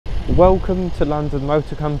Welcome to London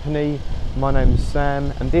Motor Company. My name's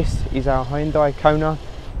Sam and this is our Hyundai KONA,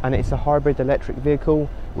 and it's a hybrid electric vehicle,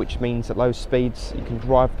 which means at low speeds you can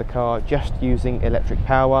drive the car just using electric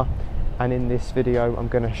power. And in this video I'm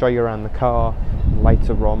going to show you around the car.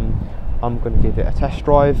 Later on I'm going to give it a test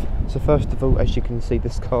drive. So first of all, as you can see,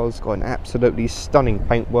 this car's got an absolutely stunning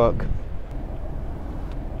paintwork.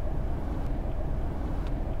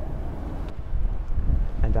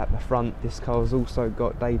 And at the front, this car's also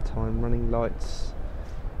got daytime running lights.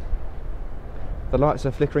 The lights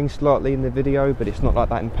are flickering slightly in the video, but it's not like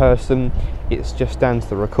that in person. It's just down to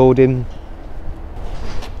the recording.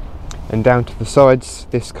 And down to the sides,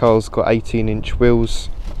 this car's got 18-inch wheels.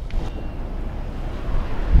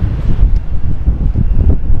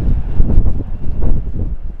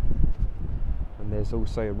 And there's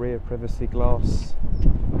also a rear privacy glass,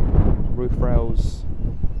 roof rails.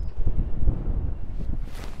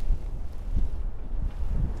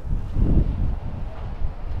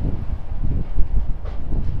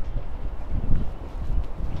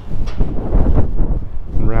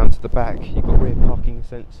 Round to the back, you've got rear parking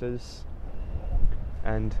sensors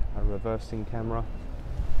and a reversing camera.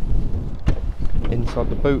 Inside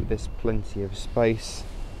the boot there's plenty of space,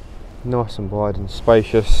 nice and wide and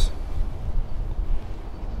spacious.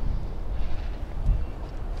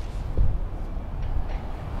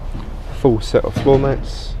 Full set of floor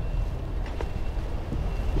mats.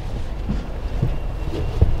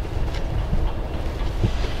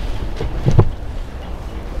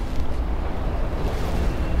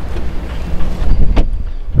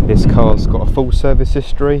 This car's got a full service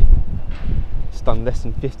history. It's done less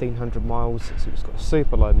than 1,500 miles, so it's got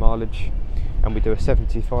super low mileage, and we do a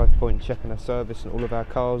 75-point check and a service on all of our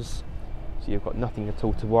cars, so you've got nothing at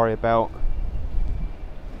all to worry about.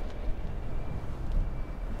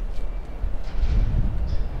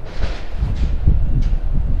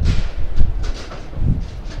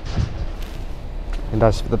 And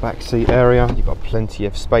as for the back seat area, you've got plenty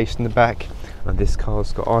of space in the back, and this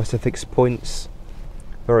car's got ISOFIX points.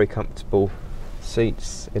 Very comfortable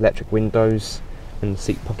seats, electric windows and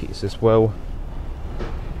seat pockets as well.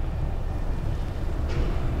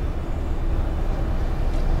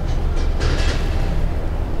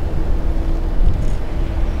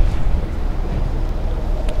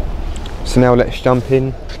 So now let's jump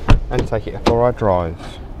in and take it for our drive.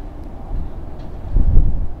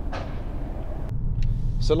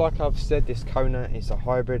 So like I've said, this KONA is a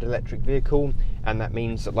hybrid electric vehicle, and that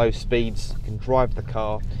means at low speeds you can drive the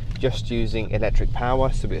car just using electric power,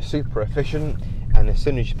 so it's super efficient. And as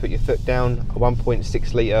soon as you put your foot down, a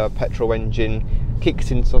 1.6 litre petrol engine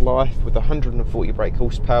kicks into life with 140 brake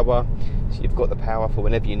horsepower, so you've got the power for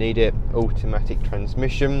whenever you need it. Automatic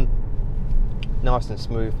transmission, nice and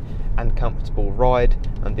smooth and comfortable ride.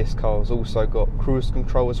 And this car's also got cruise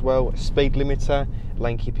control as well, a speed limiter,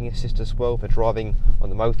 lane keeping assist as well for driving on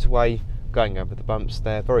the motorway, going over the bumps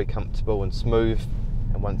there. Very comfortable and smooth,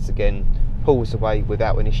 and once again pulls away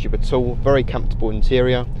without an issue at all. Very comfortable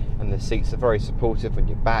interior, and the seats are very supportive on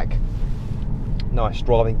your back. Nice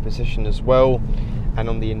driving position as well. And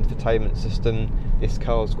on the infotainment system, this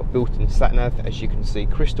car's got built-in sat-nav, as you can see,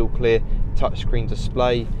 crystal clear touchscreen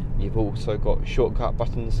display. You've also got shortcut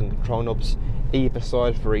buttons and control knobs either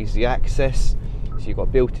side for easy access. So you've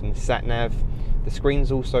got built-in sat-nav. The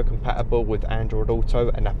screen's also compatible with Android Auto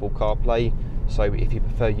and Apple CarPlay, so if you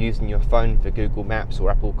prefer using your phone for Google Maps or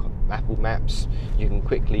Apple Maps, you can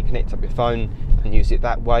quickly connect up your phone and use it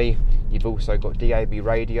that way. You've also got DAB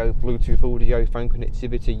radio, Bluetooth audio, phone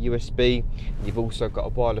connectivity, USB. You've also got a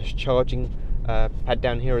wireless charging pad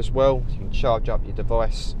down here as well, so you can charge up your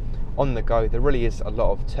device on the go. There really is a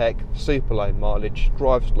lot of tech, super low mileage,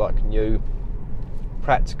 drives like new,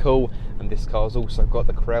 practical. And this car's also got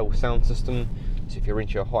the Corel sound system, so if you're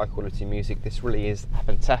into your high quality music, this really is a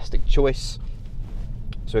fantastic choice.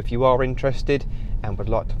 So if you are interested and would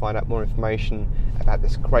like to find out more information about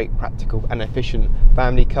this great, practical and efficient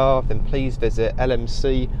family car, then please visit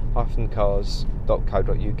lmc-cars.co.uk.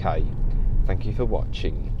 Thank you for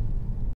watching.